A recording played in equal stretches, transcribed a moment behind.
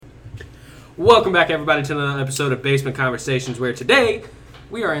Welcome back, everybody, to another episode of Basement Conversations, where today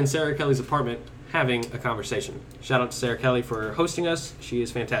we are in Sarah Kelly's apartment having a conversation. Shout out to Sarah Kelly for hosting us. She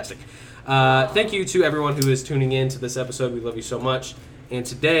is fantastic. Thank you to everyone who is tuning in to this episode. We love you so much. And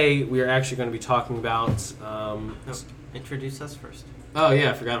today we are actually going to be talking about... Introduce us first. Oh,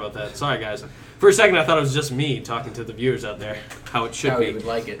 yeah, I forgot about that. Sorry, guys. For a second, I thought it was just me talking to the viewers out there, how it should be. How you would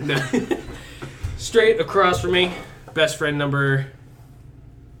like it. Straight across from me, best friend number...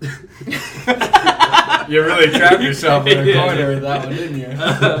 You really trapped yourself in a corner with that one, didn't you?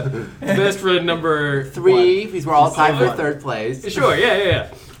 Best friend number 3, because we're all tied for third place. Sure, yeah.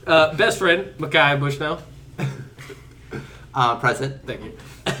 Best friend, Micaiah Bushnell. Present. Thank you.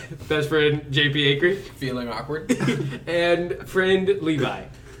 Best friend, JP Acre. Feeling awkward? And friend, Levi.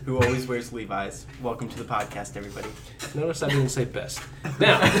 Who always wears Levi's. Welcome to the podcast, everybody. Notice I didn't say best.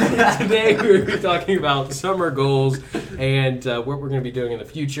 Now, today we're going to be talking about summer goals and what we're going to be doing in the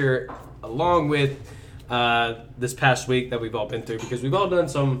future, along with this past week that we've all been through, because we've all done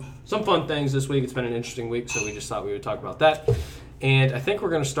some fun things this week. It's been an interesting week, so we just thought we would talk about that. And I think we're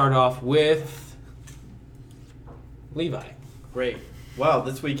going to start off with Levi. Great. Well,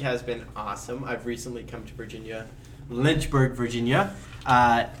 this week has been awesome. I've recently come to Virginia, Lynchburg, Virginia,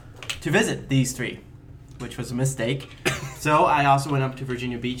 to visit these three, which was a mistake. So I also went up to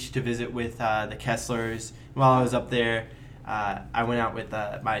Virginia Beach to visit with the Kesslers. While I was up there, I went out with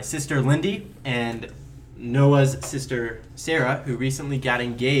my sister Lindy and Noah's sister Sarah, who recently got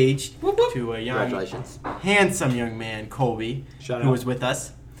engaged to a young, handsome young man, Colby, who was with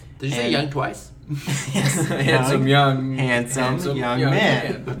us. Did you say young twice? Yes, Handsome young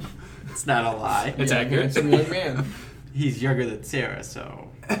man. It's not a lie. It's accurate. Handsome young man. He's younger than Sarah, so...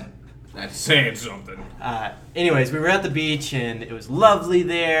 That's saying something. Anyways, we were at the beach, and it was lovely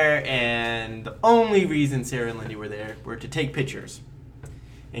there, and the only reason Sarah and Lindy were there were to take pictures.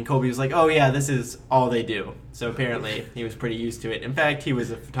 And Colby was like, oh yeah, this is all they do. So apparently, he was pretty used to it. In fact, he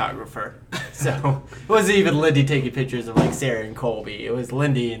was a photographer. So it wasn't even Lindy taking pictures of like Sarah and Colby. It was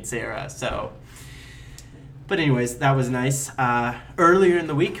Lindy and Sarah, so... But anyways, that was nice. Earlier in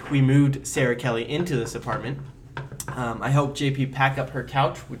the week, we moved Sarah Kelly into this apartment. I helped JP pack up her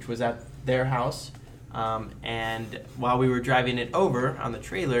couch, which was at their house. And while we were driving it over on the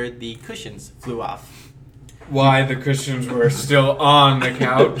trailer, the cushions flew off. Why the cushions were still on the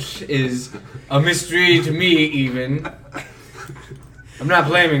couch is a mystery to me, even. I'm not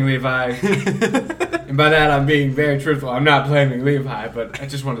blaming Levi. And by that, I'm being very truthful. I'm not blaming Levi, but I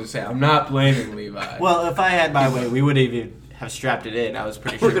just wanted to say I'm not blaming Levi. Well, if I had my way, we would even have strapped it in. I was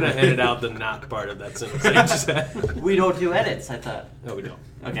pretty sure. We're going to edit out the not part of that sentence I just said. We don't do edits, I thought. No, we don't.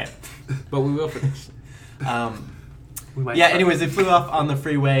 Okay. But we will for this. Anyways, they flew off on the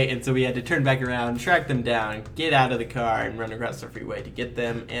freeway, and so we had to turn back around, track them down, get out of the car, and run across the freeway to get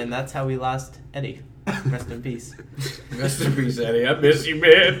them, and that's how we lost Eddie. Rest in peace. Rest in peace, Eddie. I miss you,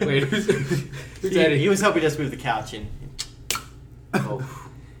 man. Wait, who's Eddie? He was helping us move the couch, and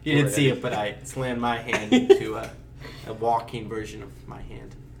you didn't see it, but I slammed my hand into a walking version of my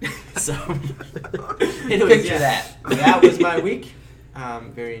hand. So, anyways, Picture that. That was my week.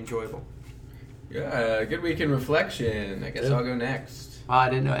 Very enjoyable. Yeah, good week in reflection. I guess I'll go next. Oh, I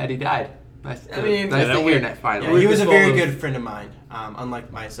didn't know Eddie died. Nice I mean, nice yeah, to that hear week- that finally. Yeah, he was a very full of- good friend of mine,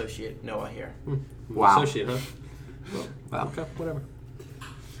 unlike my associate Noah here. Wow. Associate, huh? Wow. Okay, whatever.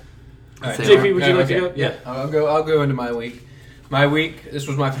 All right, Say JP, would you like to go? Okay. Yeah, I'll go into my week. My week. This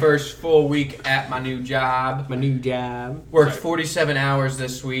was my first full week at my new job. My new job. Worked 47 hours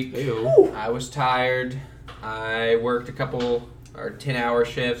this week. Ew. I was tired. I worked a couple 10-hour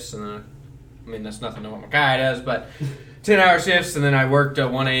shifts, and that's nothing to what Micaiah does, but 10-hour shifts, and then I worked a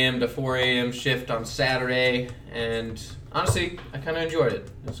 1 a.m. to 4 a.m. shift on Saturday, and honestly, I kind of enjoyed it.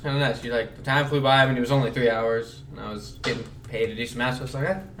 It was kind of nice. The time flew by. I mean, it was only 3 hours, and I was getting paid a decent amount, so I was like,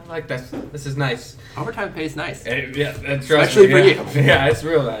 I like this. This is nice. Overtime pay is nice. Yeah, trust Especially me, for yeah. you. Yeah, it's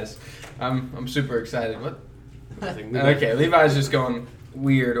real nice. I'm super excited. What? Okay, Levi's just going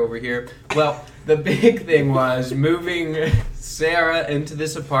weird over here. Well, the big thing was moving Sarah into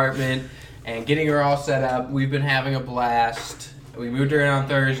this apartment and getting her all set up. We've been having a blast. We moved her in on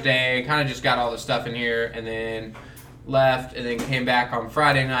Thursday, kind of just got all the stuff in here, and then left, and then came back on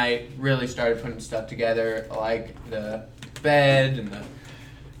Friday night, really started putting stuff together, like the bed, and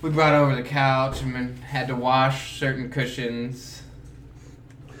we brought over the couch, and then had to wash certain cushions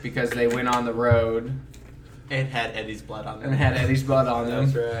because they went on the road. And had Eddie's blood on them. And had Eddie's blood on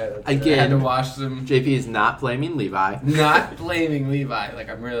them. That's right. I had to Again, wash them. JP is not blaming Levi. Not blaming Levi. Like,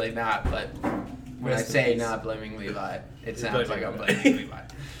 I'm really not, but when I Rest in say peace. not blaming Levi, it sounds blaming like I'm Levi. blaming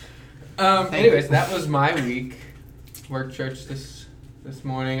Levi. Anyways, that was my week. Worked church this this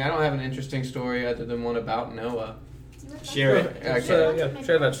morning. I don't have an interesting story other than one about Noah. Share it. Okay.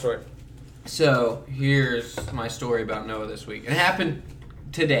 Share that story. So here's my story about Noah this week. It happened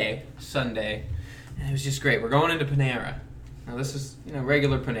today, Sunday, and it was just great. We're going into Panera. Now this is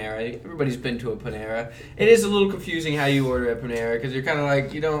regular Panera. Everybody's been to a Panera. It is a little confusing how you order at Panera because you're kind of like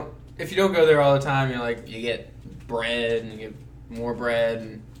if you don't go there all the time, you're like you get bread and you get more bread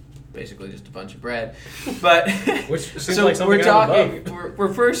and basically just a bunch of bread. But Which seems so like something we're out of talking. above.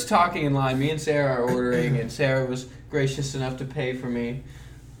 We're first talking in line. Me and Sarah are ordering, and Sarah was gracious enough to pay for me.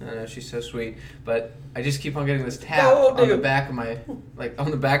 I know she's so sweet, but I just keep on getting this tap on the back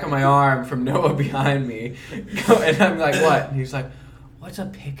of my arm from Noah behind me, and I'm like, "What?" And he's like, "What's a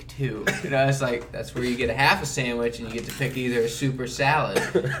pick two?" And I was like, "That's where you get a half a sandwich and you get to pick either a soup or salad."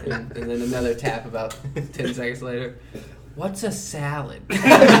 And then another tap about 10 seconds later. What's a salad? But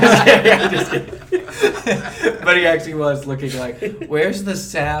he actually was looking like, "Where's the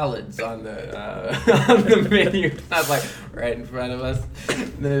salads on the menu?" I was like, right in front of us.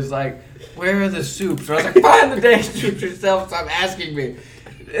 And then it was like, "Where are the soups?" And I was like, "Find the dang soups yourself. Stop asking me."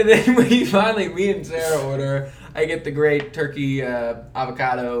 And then me and Sarah order. I get the great turkey,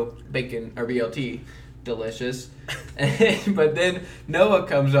 avocado, bacon, or BLT. Delicious. But then Noah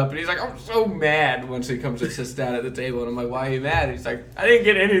comes up and he's like, "I'm so mad," once he comes and sits down at the table, and I'm like, "Why are you mad?" He's like, "I didn't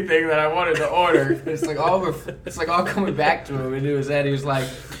get anything that I wanted to order." It's like all coming back to him into his head. He was like,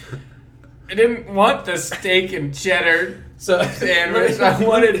 "I didn't want the steak and cheddar sandwich. I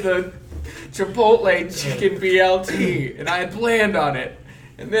wanted the Chipotle chicken BLT, and I had planned on it.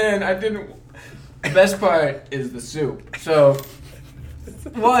 And then I didn't." The best part is the soup. So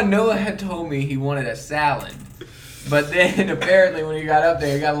Noah had told me he wanted a salad. But then apparently when he got up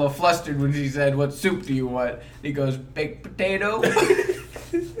there, he got a little flustered when she said, "What soup do you want?" He goes, "Baked potato."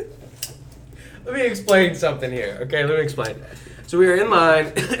 Let me explain something here. Okay, let me explain. So we were in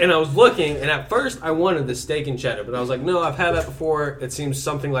line, and I was looking, and at first I wanted the steak and cheddar, but I was like, no, I've had that before. It seems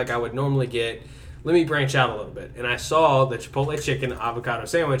something like I would normally get. Let me branch out a little bit. And I saw the Chipotle chicken avocado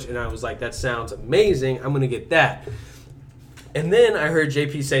sandwich, and I was like, that sounds amazing. I'm going to get that. And then I heard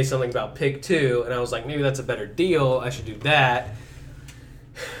JP say something about pick two, and I was like, maybe that's a better deal. I should do that.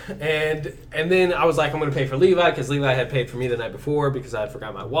 And then I was like, I'm going to pay for Levi, because Levi had paid for me the night before because I had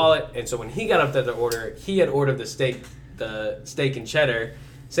forgotten my wallet. And so when he got up there to order, he had ordered the steak and cheddar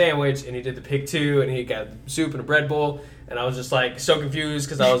sandwich, and he did the pick two, and he got soup and a bread bowl. And I was just like so confused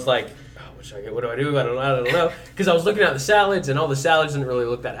because I was like, oh, what should I get? What do I do? I don't know. Because I was looking at the salads, and all the salads didn't really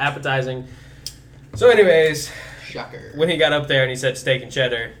look that appetizing. So anyways, Shocker. when he got up there and he said steak and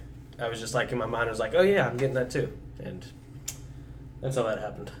cheddar, I was just like, in my mind, I was like, oh yeah, I'm getting that too. And that's how that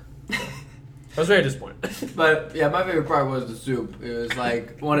happened. I was very disappointed. But yeah, my favorite part was the soup. It was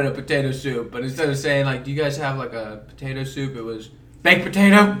like, wanted a potato soup, but instead of saying like, do you guys have like a potato soup, it was baked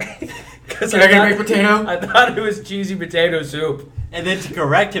potato. Can I get a baked potato? I thought it was cheesy potato soup. And then to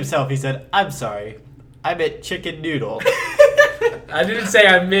correct himself, he said, "I'm sorry, I meant chicken noodle." I didn't say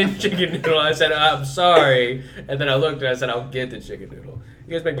I meant chicken noodle. I said, I'm sorry. And then I looked and I said, I'll get the chicken noodle.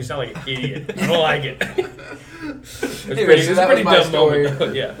 You guys make me sound like an idiot. I don't like it. Anyways, so that was my story.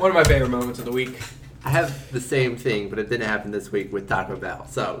 Moment. Yeah. One of my favorite moments of the week. I have the same thing, but it didn't happen this week with Taco Bell.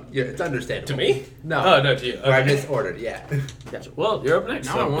 So, yeah, it's understandable. To me? No. Oh, no, to you. Or I Okay. misordered, yeah. Gotcha. Well, you're up next.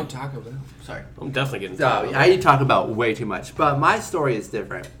 Now so I want Taco Bell. Sorry. I'm definitely getting So, Taco Bell. I eat Taco Bell way too much. But my story is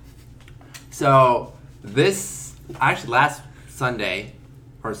different. So, last Sunday,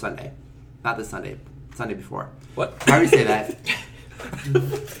 not this Sunday, Sunday before. What? How do you say that?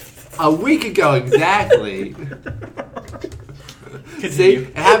 A week ago exactly. See,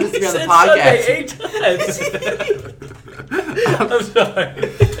 it happens to be on the Sunday podcast. 8 times. I'm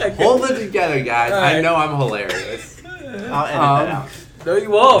sorry. Hold it together, guys. All I right. know I'm hilarious. I'll edit that out. No, you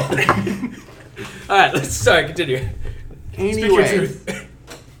won't. All right, continue. Speak your Anyway, truth.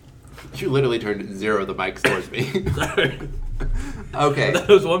 you literally turned 0 the mic towards me. Sorry. Okay. That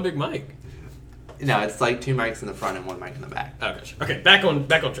was one big mic. No, it's like 2 mics in the front and 1 mic in the back. Oh, gotcha. Okay, back on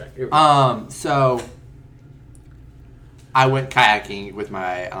track. Here we go. So I went kayaking with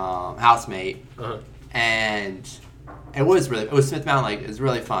my housemate, Uh-huh. and it was Smith Mountain Lake. It was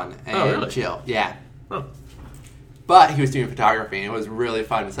really fun and really? chill. Yeah. Huh. But he was doing photography, and it was really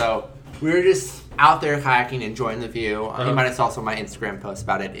fun. So we were just out there kayaking, enjoying the view. Uh-huh. You might have saw some of my Instagram posts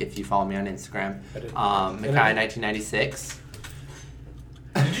about it if you follow me on Instagram. I did. Mackay 1996.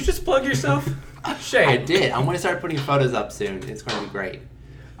 Did you just plug yourself? Shame. I did. I'm going to start putting photos up soon. It's going to be great.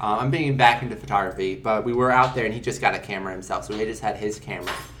 I'm being back into photography, but we were out there, and he just got a camera himself, so we just had his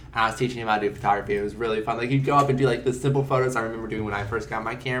camera. and I was teaching him how to do photography. It was really fun. Like, he'd go up and do like the simple photos I remember doing when I first got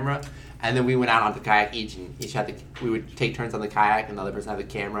my camera. And then we went out on the kayak each, and we would take turns on the kayak, and the other person had the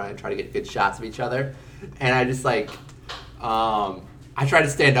camera and try to get good shots of each other. And I just like, I tried to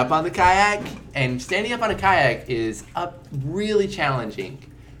stand up on the kayak, and standing up on a kayak is really challenging.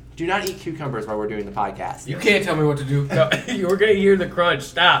 Do not eat cucumbers while we're doing the podcast. You can't tell me what to do. No, you're gonna hear the crunch.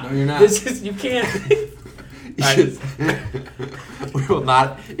 Stop. No, you're not. You can't. We will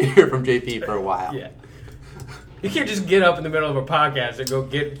not hear from JP for a while. Yeah. You can't just get up in the middle of a podcast and go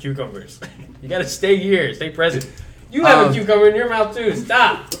get cucumbers. You gotta stay here, stay present. You have a cucumber in your mouth too.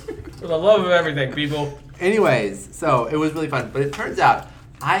 Stop. For the love of everything, people. Anyways, so it was really fun. But it turns out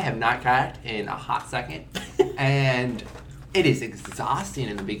I have not kayaked in a hot second. And it is exhausting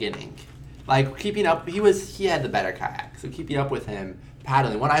in the beginning. Like, keeping up, he had the better kayak. So keeping up with him,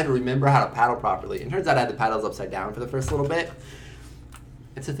 paddling. When I had to remember how to paddle properly. And it turns out I had the paddles upside down for the first little bit.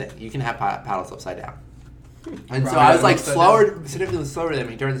 It's a thing. You can have paddles upside down. And so I was like significantly slower than him.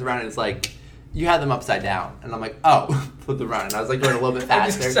 He turns around and it's like, you have them upside down. And I'm like, oh, flip them around. And I was like going a little bit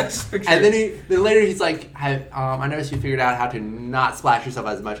faster. And then later he's like, I noticed you figured out how to not splash yourself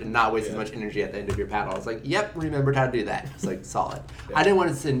as much and not waste as much energy at the end of your paddle. I was like, yep, remembered how to do that. It's like solid. Yeah. I didn't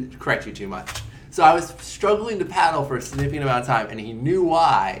want to correct you too much. So I was struggling to paddle for a significant amount of time, and he knew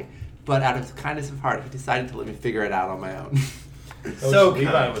why, but out of the kindness of heart, he decided to let me figure it out on my own. So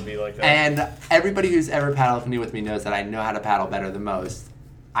Levi would be like that. And everybody who's ever paddled canoe with me knows that I know how to paddle better than most.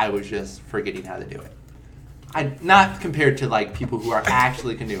 I was just forgetting how to do it. Not compared to like people who are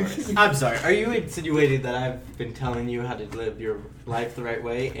actually canoers. I'm sorry. Are you insinuating that I've been telling you how to live your life the right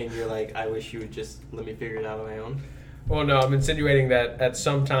way, and you're like, I wish you would just let me figure it out on my own? Well, no, I'm insinuating that at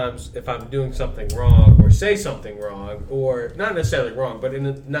sometimes if I'm doing something wrong or say something wrong, or not necessarily wrong, but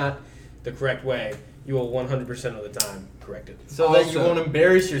in not the correct way, you will 100% of the time correct it. So that you won't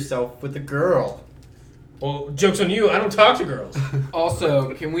embarrass yourself with a girl. Well, joke's on you. I don't talk to girls.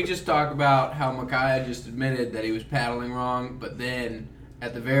 Also, can we just talk about how Micaiah just admitted that he was paddling wrong, but then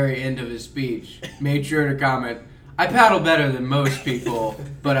at the very end of his speech made sure to comment, I paddle better than most people,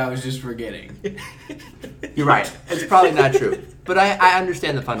 but I was just forgetting. You're right. It's probably not true. But I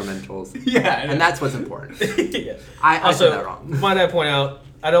understand the fundamentals. Yeah. And that's what's important. Yeah. I said that wrong. Might I point out,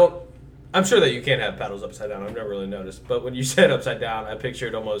 I'm sure that you can't have paddles upside down. I've never really noticed. But when you said upside down, I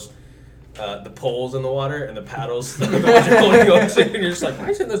pictured almost the poles in the water and the paddles the ones you're holding on to, and you're just like, why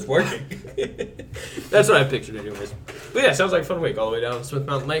isn't this working? That's what I pictured anyways. But yeah, sounds like a fun week. All the way down Smith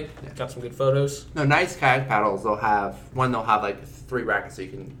Mountain Lake. Got some good photos. No, nice kayak paddles, they'll have like 3 brackets, so you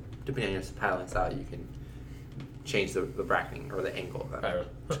can, depending on your paddling style, you can change the bracketing or the angle of them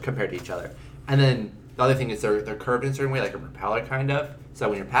compared to each other. And then the other thing is they're curved in a certain way, like a propeller kind of. So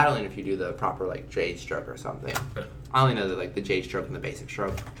when you're paddling, if you do the proper like J stroke or something, I only know the J stroke and the basic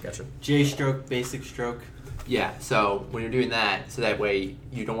stroke. Gotcha. J stroke, basic stroke. Yeah. So when you're doing that, so that way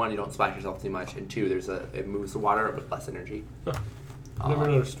you don't splash yourself too much, and 2, it moves the water with less energy. Huh. Never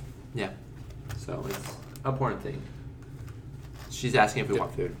noticed. Yeah. So it's an important thing. She's asking if we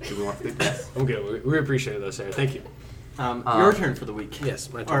want food. Do we want food? Yes. I'm good. We appreciate it though, Sarah. Thank you. Your turn for the week.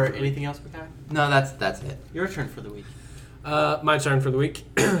 Yes, my turn. Or for the anything week. else, Micaiah? No, that's it. Your turn for the week. My turn for the week.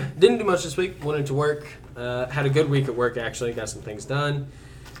 Didn't do much this week. Went into work. Had a good week at work, actually. Got some things done.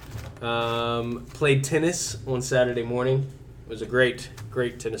 Played tennis on Saturday morning. It was a great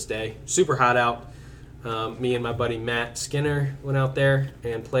tennis day. Super hot out. Me and my buddy Matt Skinner went out there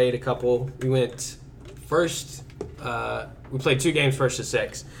and played a couple. We went first. We played 2 games,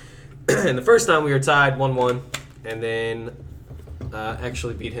 1-6. And the first time we were tied 1-1. And then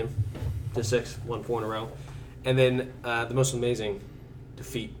actually beat him to 6, won 4 in a row. And then the most amazing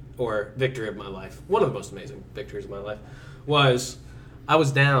defeat or victory of my life, one of the most amazing victories of my life, was I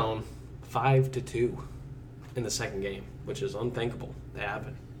was down 5-2 in the second game, which is unthinkable to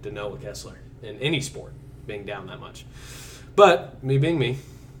happen to Noah Kessler in any sport, being down that much. But me being me,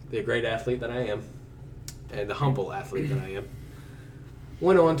 the great athlete that I am, and the humble athlete that I am,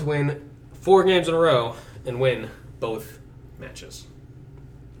 went on to win 4 games in a row and win both matches.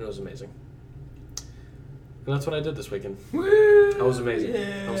 It was amazing. And that's what I did this weekend. Woo! That was amazing.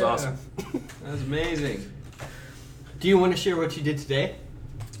 Yeah. That was awesome. That was amazing. Do you want to share what you did today?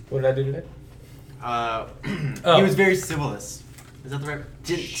 What did I do today? He was very civilous. Is that the right?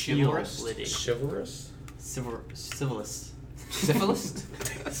 Chivalrous? Civilous. Syphilis?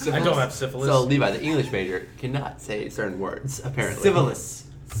 I don't have syphilis. So Levi, the English major, cannot say certain words, apparently. Civilous.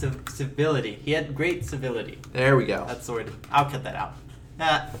 Civility. He had great civility. There we go. That's the word. I'll cut that out.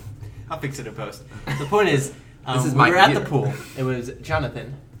 I'll fix it in post. The point is, This is we my were at the computer. pool. It was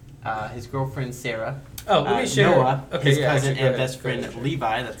Jonathan, his girlfriend Sarah. Oh, let me share. Noah, Okay, his yeah, cousin actually, go and ahead. best friend Go ahead.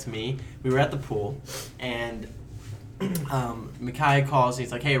 Levi, that's me. We were at the pool, and Micaiah calls.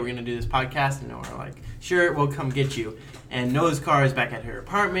 He's like, "Hey, we're gonna do this podcast," and we're like, "Sure, we'll come get you." And Noah's car is back at her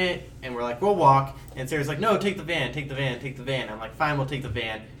apartment, and we're like, "We'll walk." And Sarah's like, "No, take the van, take the van, take the van." I'm like, "Fine, we'll take the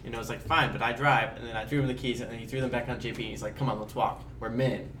van." And Noah's like, "Fine, but I drive." And then I threw him the keys, and then he threw them back on JP. And he's like, "Come on, let's walk. We're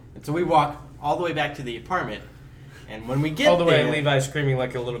men." And so we walk all the way back to the apartment. And when we get All the way, there, Levi's screaming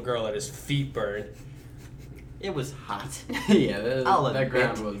like a little girl that his feet burned. it was hot. Yeah, I'll that admit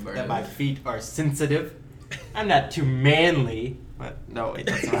ground was burning. that my feet are sensitive. I'm not too manly, but no, wait,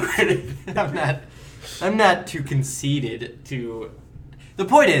 that's not right. I'm not too conceited to. The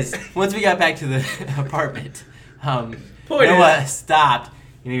point is, once we got back to the apartment, Noah stopped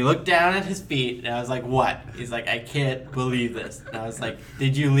and he looked down at his feet, and I was like, "What?" He's like, "I can't believe this." And I was like,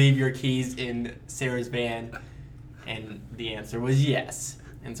 "Did you leave your keys in Sarah's van?" And the answer was yes.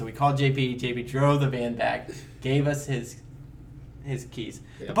 And so we called JP. JP drove the van back, gave us his keys.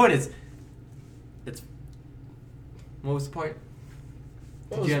 Yeah. The point is, what was the point?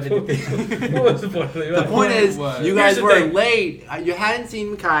 Did you have anything? What was the point? The point is, was- you Here's guys the were thing. late. You hadn't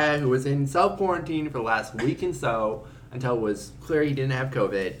seen Micaiah, who was in self-quarantine for the last week and so, until it was clear he didn't have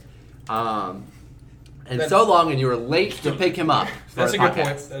COVID. And That- so long, and you were late to pick him up. for That's a the good point.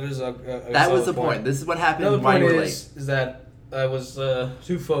 podcast. That is a That was solid the point. This is what happened Another while point you were is late. that I was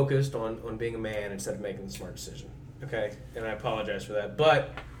too focused on being a man instead of making the smart decision. Okay, and I apologize for that,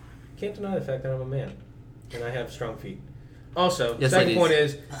 but can't deny the fact that I'm a man and I have strong feet. Also, Yes, second ladies. point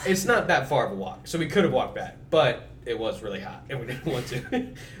is it's not that far of a walk, so we could have walked back, but it was really hot and we didn't want to.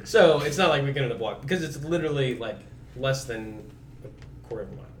 So it's not like we could have walked because it's literally like less than a quarter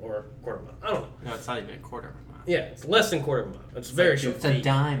of a mile or a quarter of a mile. I don't know. No, it's not even a quarter of a mile. Yeah, it's less than a quarter of a mile. It's very short. It's a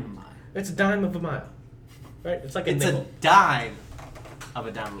dime a mile. It's a dime of a mile, right? It's like a It's nickel. a dime of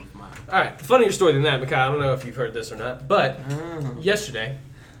a dime of a mile. All right, funnier story than that, Mikhail. I don't know if you've heard this or not, but yesterday,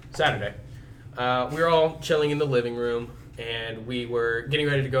 Saturday, we were all chilling in the living room, and we were getting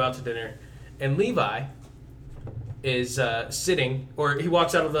ready to go out to dinner, and Levi is sitting, or he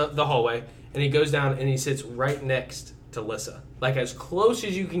walks out of the hallway, and he goes down and he sits right next to Lissa, like as close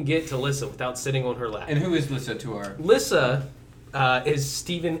as you can get to Lissa without sitting on her lap. And who is Lissa to our? Lissa is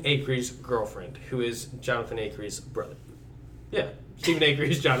Stephen Acree's girlfriend, who is Jonathan Acree's brother. Yeah, Stephen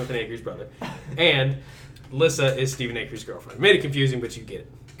Acree's Jonathan Acree's brother. And Lissa is Stephen Acree's girlfriend. Made it confusing, but you get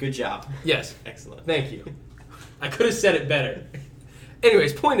it. Good job. Yes, Excellent. thank you. I could have said it better.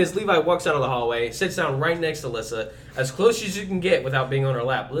 Anyways, point is, Levi walks out of the hallway, sits down right next to Lissa, as close as you can get without being on her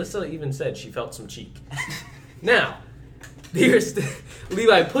lap. Lissa even said she felt some cheek. Now,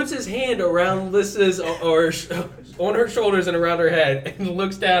 Levi puts his hand around Lissa's or on her shoulders and around her head, and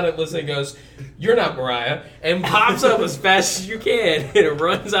looks down at Lissa and goes, "You're not Mariah," and pops up as fast as you can and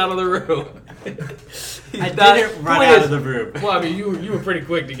runs out of the room. I didn't run out of the room. Well, I mean, you were pretty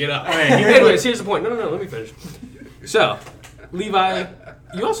quick to get up. All right, Anyways, here's the point. No, let me finish. So, Levi,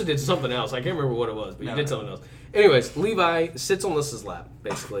 you also did something else. I can't remember what it was, but you did something else. Anyways, Levi sits on Lissa's lap,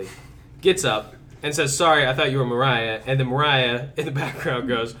 basically, gets up, and says, "Sorry, I thought you were Mariah." And then Mariah, in the background,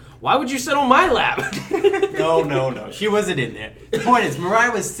 goes, "Why would you sit on my lap?" No. She wasn't in there. The point is,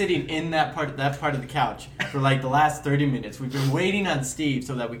 Mariah was sitting in that part of the couch for like the last 30 minutes. We've been waiting on Steve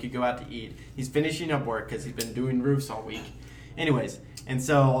so that we could go out to eat. He's finishing up work because he's been doing roofs all week. Anyways, and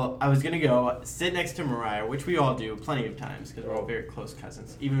so I was going to go sit next to Mariah, which we all do plenty of times because we're all very close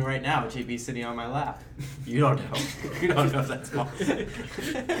cousins. Even right now, JB's sitting on my lap. You don't know. You don't know if that's possible.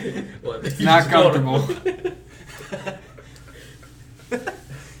 Well, It's you not just told her. comfortable.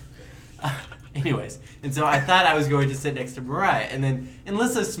 Anyways, and so I thought I was going to sit next to Mariah, and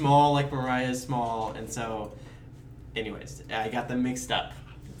Lissa's small, like Mariah's small, and so, anyways, I got them mixed up.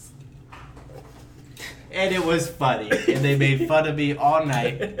 And it was funny, and they made fun of me all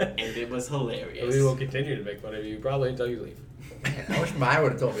night, and it was hilarious. We will continue to make fun of you probably until you leave. Man, I wish Maya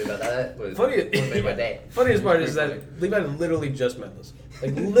would have told me about that. That would Funny- have made my day. Funniest part is that Levi literally just met us.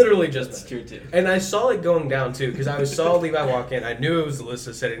 Like, literally just That's met true, too. And I saw it going down, too, because I saw Levi walk in. I knew it was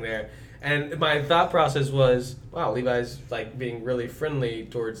Alyssa sitting there. And my thought process was, wow, Levi's, like, being really friendly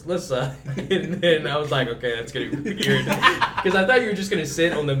towards Lissa. And then I was like, okay, that's going to be weird. Because I thought you were just going to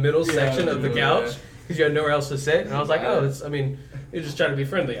sit on the middle section of the couch because you had nowhere else to sit. And I was like, oh, you're just trying to be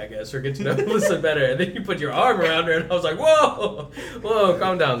friendly, I guess, or get to know Lissa better. And then you put your arm around her, and I was like, whoa,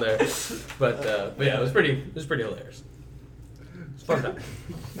 calm down there. But yeah, it was pretty hilarious. It's fun time.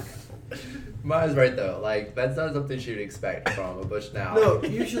 Maya's right though. Like that's not something she'd expect from a bush now. No,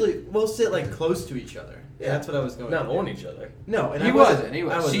 usually we'll sit like close to each other. Yeah, that's what I was going Not to do. on each other. No, and He I wasn't. I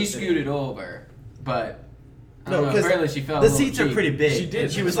wasn't She sitting. scooted over, but I don't know, apparently she felt a the little seats are cheap. pretty big. She did.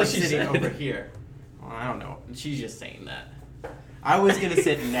 And she was like She sitting said. over here. Well, I don't know. She's just saying that. I was gonna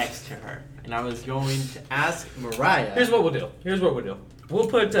sit next to her, and I was going to ask Mariah. Here's what we'll do. We'll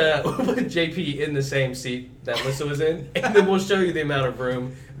put JP in the same seat that Lissa was in, and then we'll show you the amount of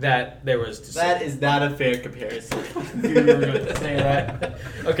room that there was to sit. That is not a fair comparison. You were going to say that.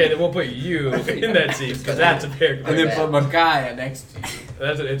 Okay, then we'll put you in that seat because that's a fair And comparison. then put Micaiah next to you.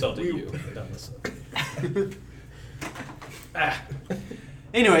 That's it's all to you, not Lissa. Ah.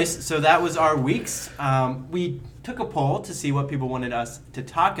 Anyways, so that was our weeks. We took a poll to see what people wanted us to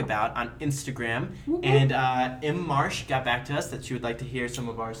talk about on Instagram, and M. Marsh got back to us that she would like to hear some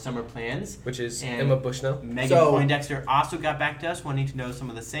of our summer plans. Which is And Emma Bushnell. Megan So- Poindexter also got back to us, wanting to know some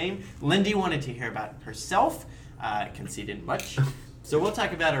of the same. Lindy wanted to hear about herself. Conceded much. So we'll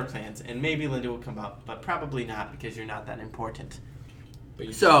talk about our plans, and maybe Lindy will come up, but probably not because you're not that important. But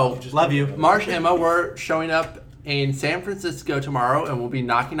you- So, just love you. Marsh and Emma, we're showing up in San Francisco tomorrow, and we'll be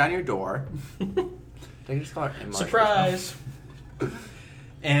knocking on your door. I just call her Emma. Surprise!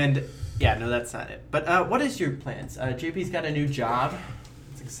 And yeah, no, that's not it. But what is your plans? JP's got a new job.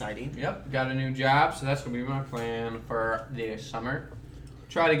 It's exciting. Yep, got a new job, so that's going to be my plan for the summer.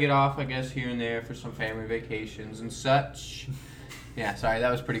 Try to get off, I guess, here and there for some family vacations and such. Yeah, sorry, that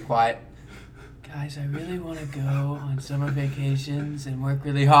was pretty quiet. Guys, I really want to go on summer vacations and work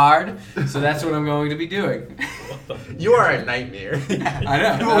really hard, so that's what I'm going to be doing. You are a nightmare.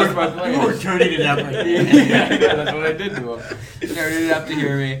 I know. That was my plan. You were turning it up like Yeah, that's what I did to him. Started it up to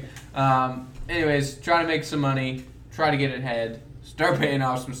hear me. Anyways, try to make some money, try to get ahead, start paying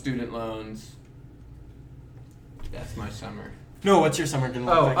off some student loans. That's my summer. No, what's your summer gonna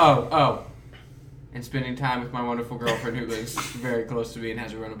look like? Oh. And spending time with my wonderful girlfriend who lives very close to me and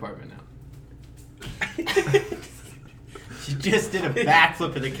has her own apartment now. She just did a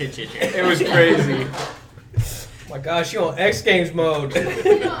backflip in the kitchen here. It was crazy. My gosh, you're on X Games mode.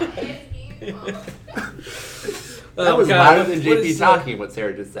 That was God, louder than what JP is, talking, what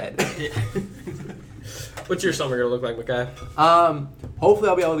Sarah just said. What's your summer gonna look like, Mackay? Hopefully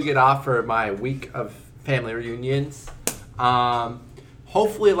I'll be able to get off for my week of family reunions.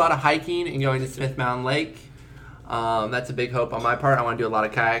 Hopefully a lot of hiking and going to Smith Mountain Lake. That's a big hope on my part. I want to do a lot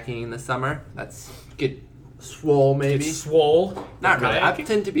of kayaking this summer. That's get swole maybe. It's swole. Not really. I Kayaking?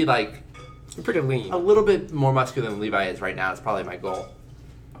 tend to be like You're pretty lean. a little bit more muscular than Levi is right now. It's probably my goal.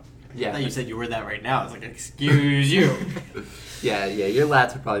 I Yeah. thought you said you were that right now. I was like, excuse you. Yeah. Your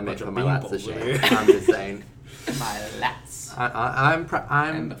lats would probably make Bunch of fun of my lats beanballs this over year. here. I'm just saying. My lats.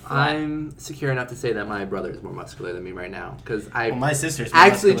 And the flat. I'm secure enough to say that my brother is more muscular than me right now because I Well, my sister's more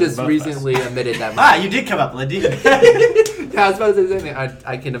actually muscular just than both of us. recently admitted that. Ah, you did come up, Lindy. Yeah, I was about to say something.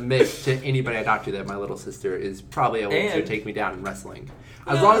 I can admit to anybody I talk to that my little sister is probably able to And- take me down in wrestling,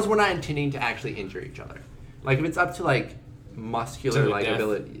 as long as we're not intending to actually injure each other. Like if it's up to like muscular To the like death.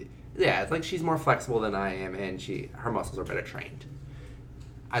 ability, yeah, it's like she's more flexible than I am, and her muscles are better trained.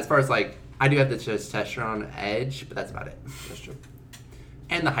 As far as like I do have the testosterone edge, but that's about it. That's true.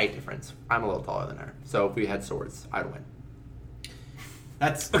 And the height difference. I'm a little taller than her, so if we had swords, I'd win.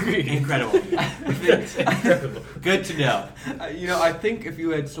 That's incredible. Incredible. Good to know. I think if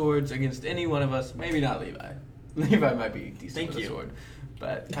you had swords against any one of us, maybe not Levi. Levi might be decent Thank with a you. sword,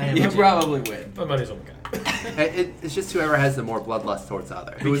 but I am you legit. probably win. My money's on Mackay. It's just whoever has the more bloodlust towards the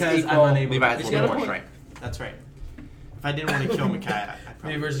other. Who is Because I'm equal, unable Levi to- has a He's little got a more point. strength. That's right. If I didn't want to kill Mackay, I Me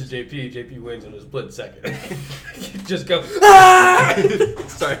probably versus JP. JP wins in a split second. You just go. Ah!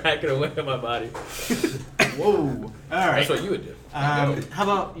 Start hacking away at my body. Whoa. All right. That's what you would do. How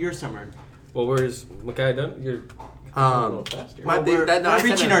about your summer? Well, where's Mackay done? You're a little faster. my- We're, that- no, I we're said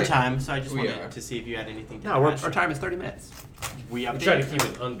reaching that our thing. time, so I just We wanted are. to see if you had anything to No, add. our time is 30 minutes. We I'm updated. trying to keep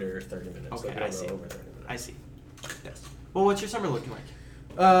it under 30 minutes. Okay, like, I don't see. go over 30 minutes. I see. Yes. Well, what's your summer looking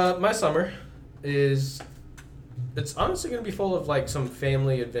like? My summer is. It's honestly going to be full of like some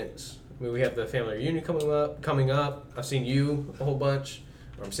family events. I mean, we have the family reunion coming up. I've seen you a whole bunch.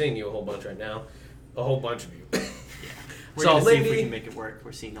 Or I'm seeing you a whole bunch right now. A whole bunch of you. We're So, gonna see if we Lindy- can make it work.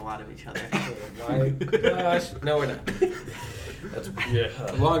 We're seeing a lot of each other. Oh my gosh. No, we're not. That's yeah.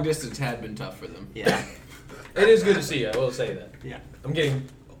 Long distance had been tough for them. Yeah. It is good to see you. I will say that. Yeah. I'm getting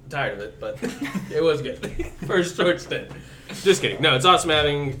tired of it, but it was good for a short stint. Just kidding. No, it's awesome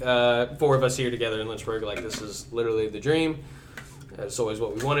having 4 of us here together in Lynchburg. Like, this is literally the dream. It's always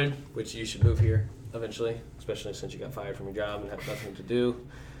what we wanted, which you should move here eventually, especially since you got fired from your job and have nothing to do.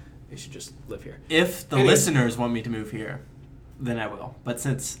 You should just live here. If the Anyway. listeners want me to move here, then I will. But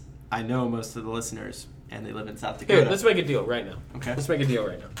since I know most of the listeners and they live in South Here, Dakota, let's make a deal right now. Okay. Let's make a deal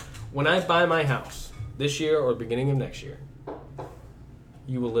right now. When I buy my house this year or beginning of next year,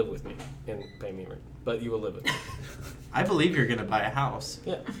 you will live with me and pay me rent. but you will live with me. I believe you're gonna buy a house.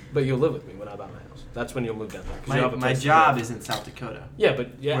 Yeah, but you'll live with me when I buy my house. That's when you'll move down there. 'Cause you'll have a My place to job live. is in South Dakota, Yeah, but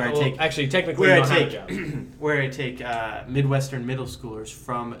where I well, take- actually, technically, where you I don't take have a job. where I take Midwestern middle schoolers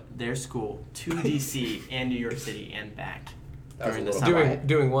from their school to DC and New York City and back during the little summer. Alright.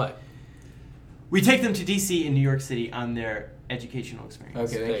 Doing what? We take them to DC and New York City on their educational experience.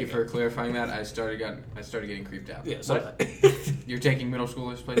 Okay, There thank you you go. for clarifying that. I started getting creeped out. Yeah, so What? You're taking middle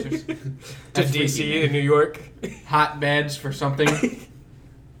schoolers places? to That's DC freaky, and New York. Hotbeds for something.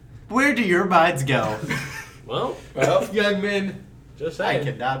 Where do your minds go? Well, Well, young men. just I saying.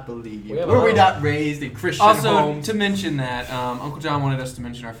 cannot believe you. We have Were a we home. not raised in Christian Also, homes? to mention that, Uncle John wanted us to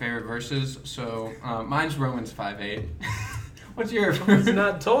mention our favorite verses. So mine's Romans 5:8. What's your? I was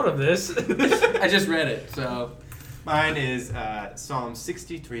not told of this. I just read it. So Mine is Psalm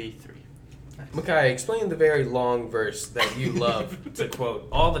 63:3. Makai, explain the very long verse that you love to quote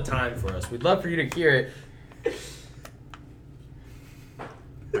all the time for us. We'd love for you to hear it.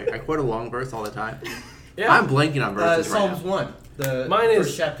 Wait, I quote a long verse all the time. Yeah. I'm blanking on verses right Psalms now. 1. The Mine is-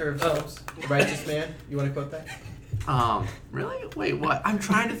 first chapter of Psalms. Righteous man. You want to quote that? Really? Wait, what? I'm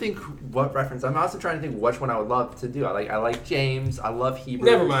trying to think what reference. I'm also trying to think which one I would love to do. I like James. I love Hebrews.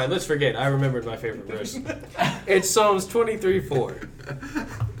 Never mind. Let's forget. I remembered my favorite verse. It's Psalms 23:4.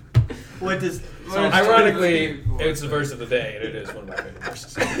 What does? Ironically, it's the verse of the day, and it is one of my favorite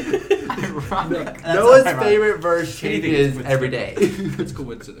verses. Ironic. Noah's ironic. favorite verse Anything is changes every day. it's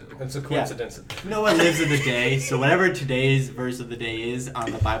coincidental. It's a coincidence. Noah lives in the day, so whatever today's verse of the day is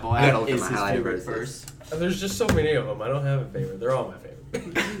on the Bible I gotta app look at is my his highlighted favorite verses. verse. There's just so many of them. I don't have a favorite. They're all my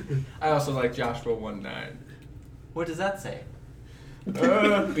favorite. I also like Joshua 1:9. What does that say?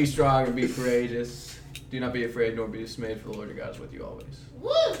 Be strong and be courageous. Do not be afraid nor be dismayed, for the Lord your God is with you always.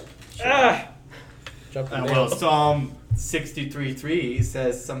 Ah! Jump the Well, nail. Psalm 63:3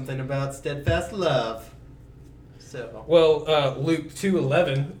 says something about steadfast love. So Well, Luke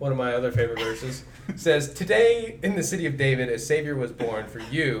 2:11, one of my other favorite verses, says, "Today in the city of David a Savior was born for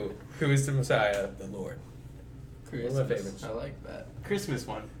you, who is the Messiah, the Lord." One of my favorites. I like that. Christmas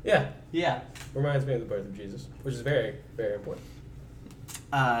one. Yeah, Yeah. reminds me of the birth of Jesus, which is very, very important.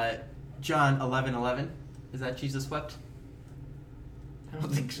 John 11:11. Is that Jesus wept? I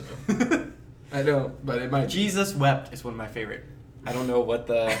don't think so. I don't, but it might. Jesus wept is one of my favorite. I don't know what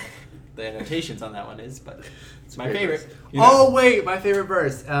the annotations on that one is, but it's my Great favorite. verse. You know- Oh wait, my favorite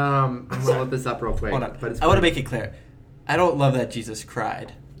verse. I'm gonna look this up real quick. Hold on. But it's I want to great. make it clear. I don't love that Jesus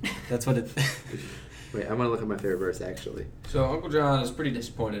cried. That's what it. Wait, I'm gonna look at my favorite verse actually. So Uncle John is pretty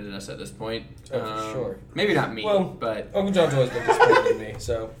disappointed in us at this point. Oh, for sure. Maybe not me, Well, but Uncle John's always been disappointed in me,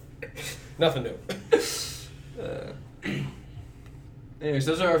 so nothing new. anyways,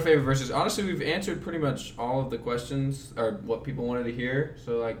 those are our favorite verses. Honestly, we've answered pretty much all of the questions or what people wanted to hear.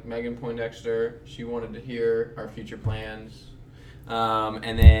 So like Megan Poindexter, she wanted to hear our future plans.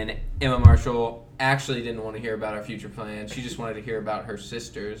 And then Emma Marshall actually didn't want to hear about our future plans. She just wanted to hear about her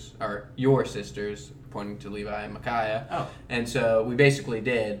sisters, or your sisters, pointing to Levi and Micaiah. Oh. And so we basically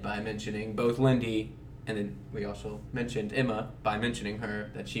did by mentioning both Lindy, and then we also mentioned Emma by mentioning her,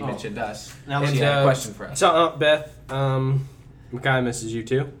 that she Oh. mentioned us. Now And she had a question for us. So, Beth, Micaiah misses you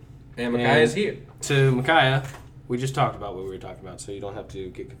too. And Micaiah is here. To Micaiah, we just talked about what we were talking about, so you don't have to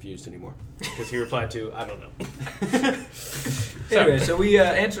get confused anymore. Because he replied to, I don't know. Anyway, so we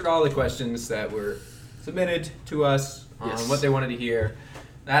answered all the questions that were submitted to us on Yes. what they wanted to hear.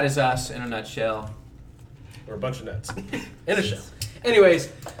 That is us in a nutshell. We're a bunch of nuts. In a show.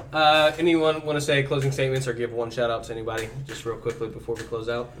 Anyways, anyone want to say closing statements or give one shout out to anybody just real quickly before we close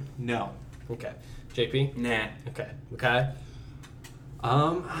out? No. Okay. JP? Nah. Okay. Micaiah?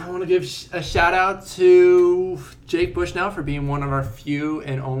 I want to give a shout out to Jake Bushnell for being one of our few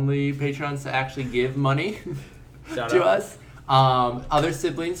and only patrons to actually give money Shout to out. us. Other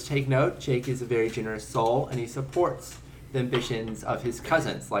siblings, take note. Jake is a very generous soul, and he supports the ambitions of his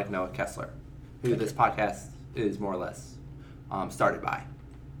cousins, like Noah Kessler, who this podcast is more or less started by.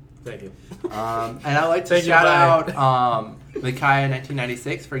 Thank you. And I'd like to Thank you, shout bye. out Micaiah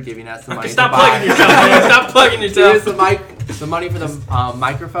 1996 for giving us the money Okay, stop to buy. plugging yourself. man. Stop plugging He yourself. has the money for the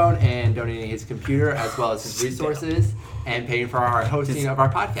microphone and donating his computer as well as his resources and paying for our hosting of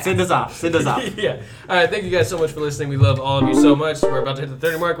our podcast. Send us off. Send us off. Yeah. All right. Thank you guys so much for listening. We love all of you so much. We're about to hit the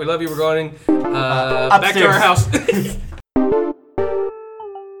 30 mark. We love you. We're going back to our Upstairs. house.